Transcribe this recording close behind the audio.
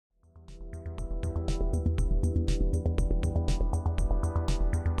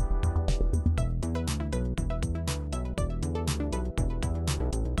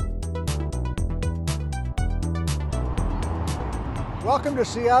Welcome to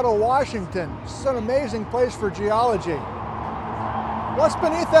Seattle, Washington. This is an amazing place for geology. What's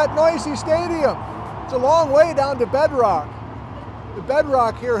beneath that noisy stadium? It's a long way down to bedrock. The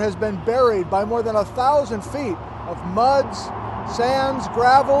bedrock here has been buried by more than 1,000 feet of muds, sands,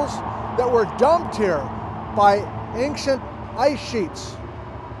 gravels that were dumped here by ancient ice sheets,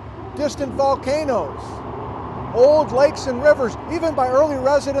 distant volcanoes, old lakes and rivers, even by early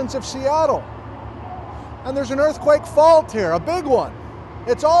residents of Seattle. And there's an earthquake fault here, a big one.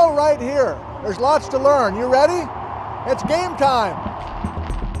 It's all right here. There's lots to learn. You ready? It's game time.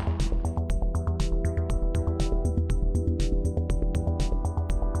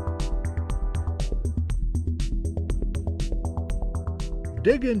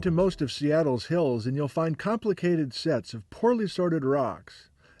 Dig into most of Seattle's hills and you'll find complicated sets of poorly sorted rocks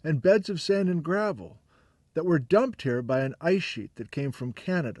and beds of sand and gravel that were dumped here by an ice sheet that came from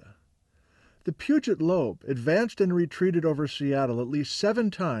Canada. The Puget Lobe advanced and retreated over Seattle at least 7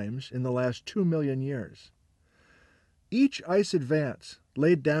 times in the last 2 million years. Each ice advance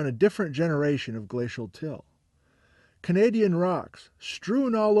laid down a different generation of glacial till. Canadian rocks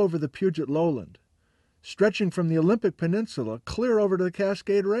strewn all over the Puget lowland, stretching from the Olympic Peninsula clear over to the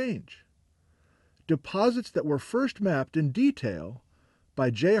Cascade Range. Deposits that were first mapped in detail by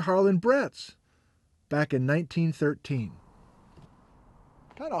J. Harlan Bretz back in 1913.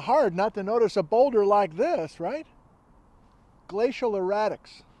 Kind of hard not to notice a boulder like this, right? Glacial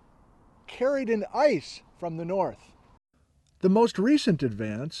erratics, carried in ice from the north. The most recent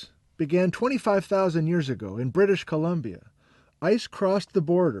advance began 25,000 years ago in British Columbia. Ice crossed the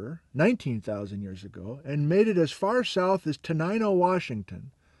border 19,000 years ago and made it as far south as Tenino,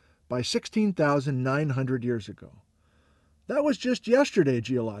 Washington by 16,900 years ago. That was just yesterday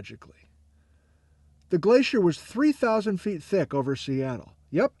geologically. The glacier was 3,000 feet thick over Seattle.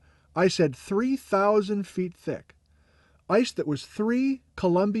 Yep, I said 3,000 feet thick. Ice that was 3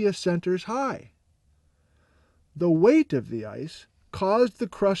 Columbia centers high. The weight of the ice caused the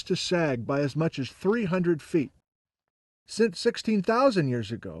crust to sag by as much as 300 feet. Since 16,000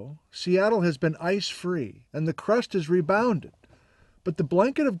 years ago, Seattle has been ice-free and the crust has rebounded, but the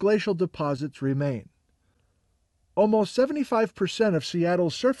blanket of glacial deposits remain. Almost 75% of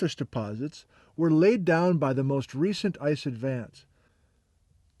Seattle's surface deposits were laid down by the most recent ice advance.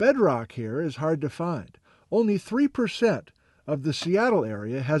 Bedrock here is hard to find. Only 3% of the Seattle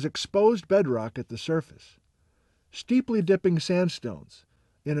area has exposed bedrock at the surface, steeply dipping sandstones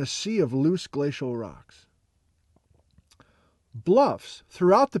in a sea of loose glacial rocks. Bluffs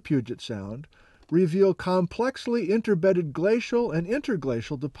throughout the Puget Sound reveal complexly interbedded glacial and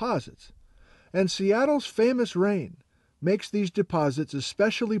interglacial deposits, and Seattle's famous rain makes these deposits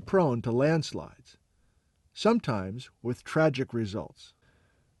especially prone to landslides, sometimes with tragic results.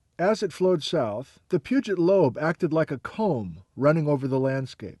 As it flowed south, the Puget Lobe acted like a comb running over the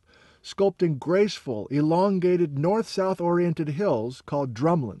landscape, sculpting graceful, elongated north-south oriented hills called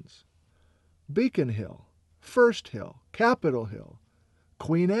Drumlins. Beacon Hill, First Hill, Capitol Hill,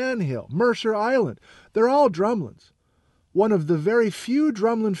 Queen Anne Hill, Mercer Island, they're all drumlins, one of the very few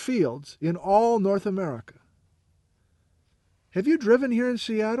drumlin fields in all North America. Have you driven here in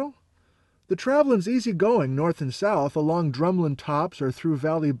Seattle? The traveling's easy going north and south along drumlin tops or through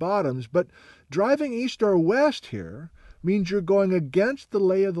valley bottoms, but driving east or west here means you're going against the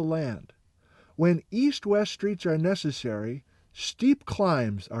lay of the land. When east-west streets are necessary, steep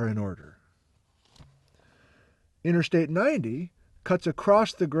climbs are in order. Interstate 90 cuts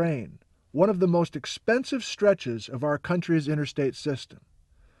across the Grain, one of the most expensive stretches of our country's interstate system.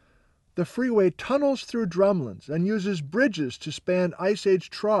 The freeway tunnels through drumlins and uses bridges to span Ice Age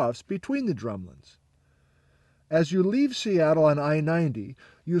troughs between the drumlins. As you leave Seattle on I-90,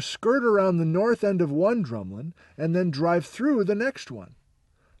 you skirt around the north end of one drumlin and then drive through the next one.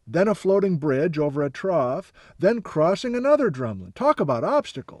 Then a floating bridge over a trough, then crossing another drumlin. Talk about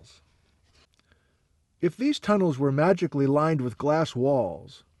obstacles. If these tunnels were magically lined with glass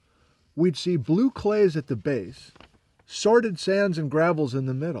walls, we'd see blue clays at the base, sorted sands and gravels in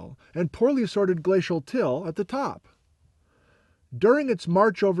the middle, and poorly sorted glacial till at the top. During its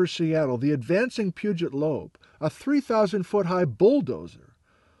march over Seattle, the advancing Puget Lobe, a 3,000-foot-high bulldozer,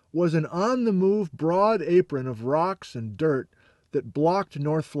 was an on-the-move broad apron of rocks and dirt that blocked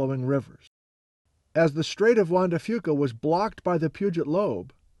north-flowing rivers. As the Strait of Juan de Fuca was blocked by the Puget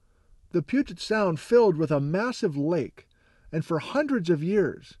Lobe, the Puget Sound filled with a massive lake, and for hundreds of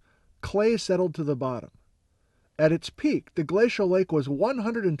years, clay settled to the bottom. At its peak, the glacial lake was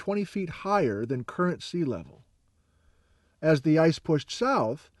 120 feet higher than current sea level. As the ice pushed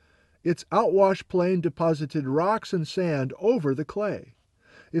south, its outwash plain deposited rocks and sand over the clay.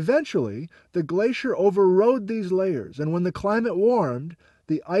 Eventually, the glacier overrode these layers, and when the climate warmed,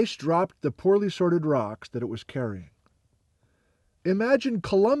 the ice dropped the poorly sorted rocks that it was carrying. Imagine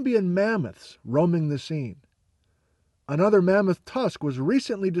Columbian mammoths roaming the scene. Another mammoth tusk was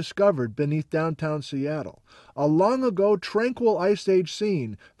recently discovered beneath downtown Seattle, a long ago tranquil Ice Age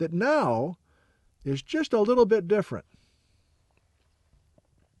scene that now is just a little bit different.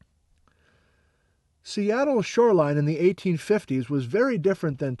 Seattle's shoreline in the 1850s was very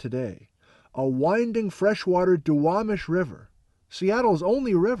different than today. A winding freshwater Duwamish River, Seattle's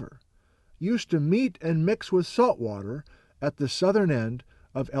only river, used to meet and mix with salt water at the southern end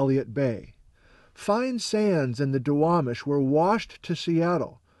of Elliot Bay. Fine sands in the Duwamish were washed to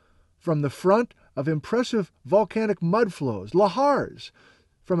Seattle from the front of impressive volcanic mudflows, lahars,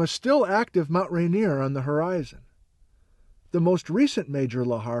 from a still active Mount Rainier on the horizon. The most recent major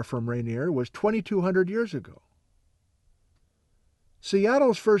lahar from Rainier was 2,200 years ago.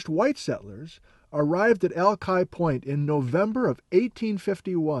 Seattle's first white settlers arrived at Alki Point in November of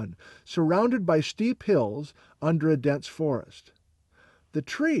 1851, surrounded by steep hills under a dense forest. The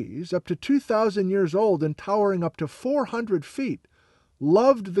trees, up to 2,000 years old and towering up to 400 feet,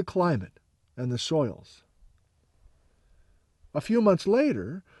 loved the climate and the soils. A few months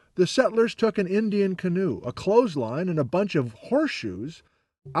later, the settlers took an Indian canoe, a clothesline, and a bunch of horseshoes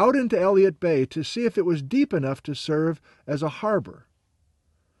out into Elliot Bay to see if it was deep enough to serve as a harbor.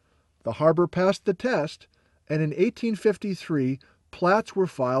 The harbor passed the test, and in 1853, plats were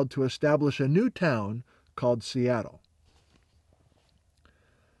filed to establish a new town called Seattle.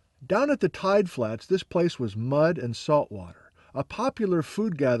 Down at the tide flats, this place was mud and salt water, a popular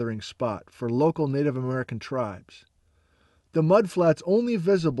food-gathering spot for local Native American tribes. The mud flats only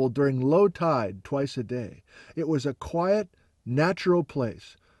visible during low tide twice a day. It was a quiet, natural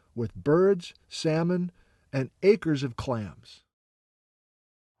place with birds, salmon, and acres of clams.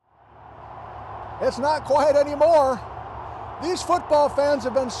 It's not quiet anymore. These football fans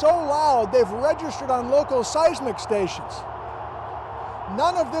have been so loud they've registered on local seismic stations.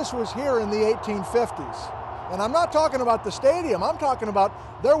 None of this was here in the 1850s. And I'm not talking about the stadium, I'm talking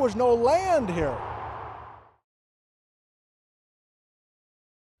about there was no land here.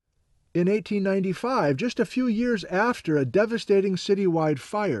 In 1895, just a few years after a devastating citywide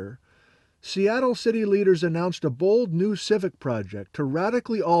fire, Seattle city leaders announced a bold new civic project to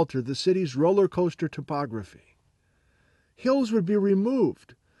radically alter the city's roller coaster topography. Hills would be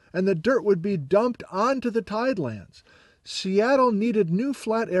removed, and the dirt would be dumped onto the tidelands. Seattle needed new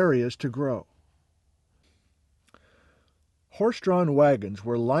flat areas to grow. Horse-drawn wagons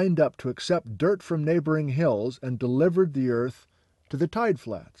were lined up to accept dirt from neighboring hills and delivered the earth to the tide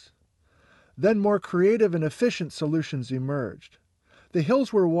flats. Then more creative and efficient solutions emerged. The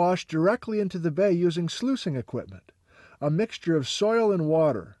hills were washed directly into the bay using sluicing equipment, a mixture of soil and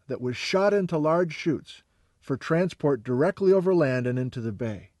water that was shot into large chutes for transport directly over land and into the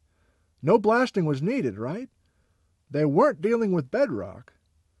bay. No blasting was needed, right? They weren't dealing with bedrock.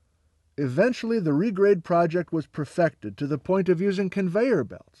 Eventually, the regrade project was perfected to the point of using conveyor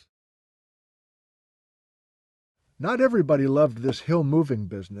belts. Not everybody loved this hill-moving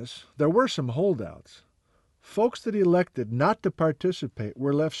business. There were some holdouts. Folks that elected not to participate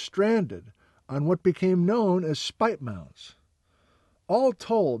were left stranded on what became known as spite mounds. All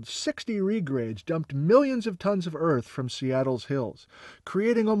told, 60 regrades dumped millions of tons of earth from Seattle's hills,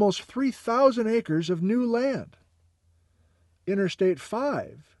 creating almost 3,000 acres of new land. Interstate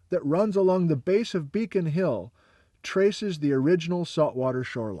 5, that runs along the base of Beacon Hill, traces the original saltwater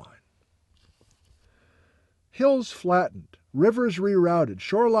shoreline. Hills flattened, rivers rerouted,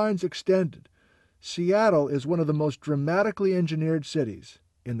 shorelines extended. Seattle is one of the most dramatically engineered cities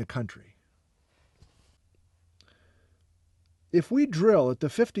in the country. If we drill at the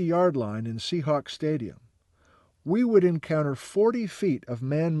 50-yard line in Seahawks Stadium, we would encounter 40 feet of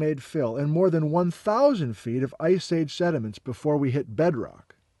man-made fill and more than 1,000 feet of Ice Age sediments before we hit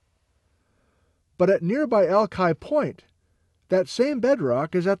bedrock. But at nearby Alki Point, that same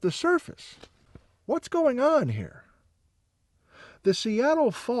bedrock is at the surface. What's going on here? The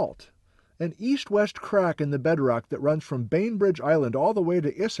Seattle Fault, an east-west crack in the bedrock that runs from Bainbridge Island all the way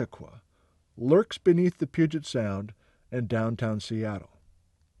to Issaquah, lurks beneath the Puget Sound and downtown Seattle.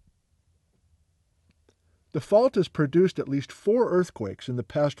 The fault has produced at least 4 earthquakes in the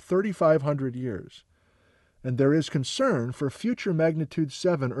past 3,500 years, and there is concern for future magnitude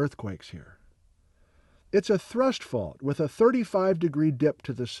 7 earthquakes here. It's a thrust fault with a 35-degree dip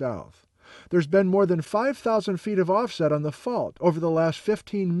to the south. There's been more than 5,000 feet of offset on the fault over the last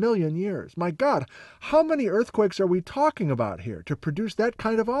 15 million years. My God, how many earthquakes are we talking about here to produce that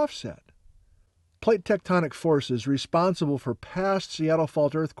kind of offset? Plate tectonic forces responsible for past Seattle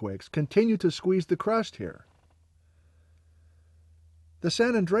Fault earthquakes continue to squeeze the crust here. The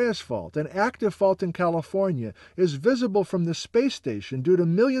San Andreas Fault, an active fault in California, is visible from the space station due to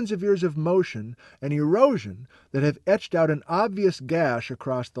millions of years of motion and erosion that have etched out an obvious gash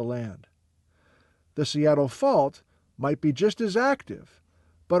across the land. The Seattle Fault might be just as active,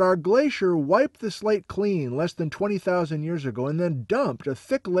 but our glacier wiped the slate clean less than 20,000 years ago and then dumped a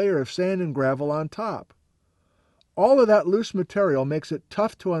thick layer of sand and gravel on top. All of that loose material makes it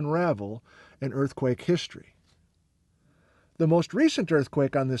tough to unravel in earthquake history. The most recent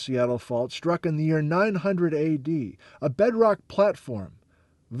earthquake on the Seattle Fault struck in the year 900 AD, a bedrock platform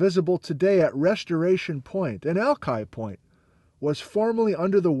visible today at Restoration Point and Alki Point, was formerly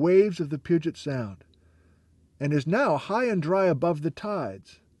under the waves of the Puget Sound and is now high and dry above the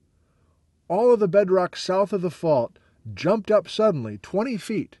tides. All of the bedrock south of the fault jumped up suddenly 20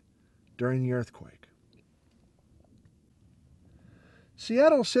 feet during the earthquake.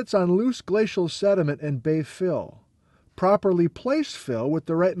 Seattle sits on loose glacial sediment and bay fill. Properly placed fill with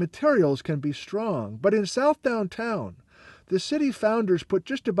the right materials can be strong, but in South Downtown, the city founders put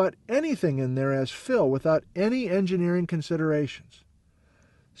just about anything in there as fill without any engineering considerations.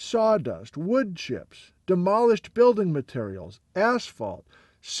 Sawdust, wood chips, demolished building materials, asphalt,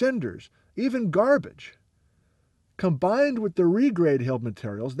 cinders, even garbage. Combined with the regrade hill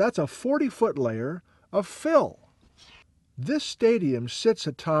materials, that's a 40-foot layer of fill. This stadium sits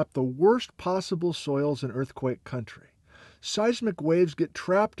atop the worst possible soils in earthquake country. Seismic waves get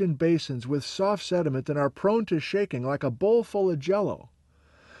trapped in basins with soft sediment and are prone to shaking like a bowl full of jello.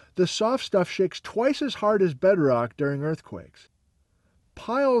 The soft stuff shakes twice as hard as bedrock during earthquakes.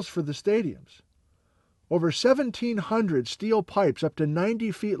 Piles for the stadiums. Over 1,700 steel pipes up to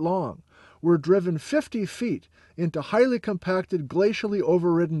 90 feet long were driven 50 feet into highly compacted glacially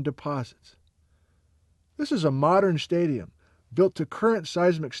overridden deposits. This is a modern stadium built to current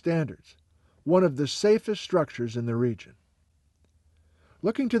seismic standards, one of the safest structures in the region.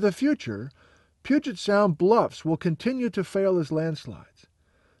 Looking to the future, Puget Sound bluffs will continue to fail as landslides.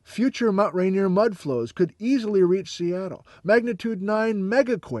 Future Mount Rainier mudflows could easily reach Seattle. Magnitude 9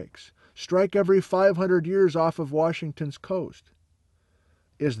 megaquakes strike every 500 years off of Washington's coast.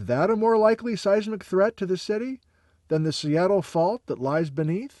 Is that a more likely seismic threat to the city than the Seattle Fault that lies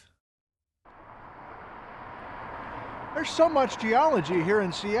beneath? There's so much geology here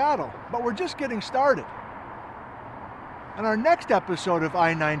in Seattle, but we're just getting started. On our next episode of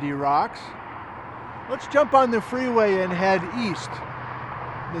I-90 Rocks, let's jump on the freeway and head east,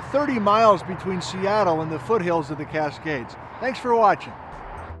 the 30 miles between Seattle and the foothills of the Cascades. Thanks for watching.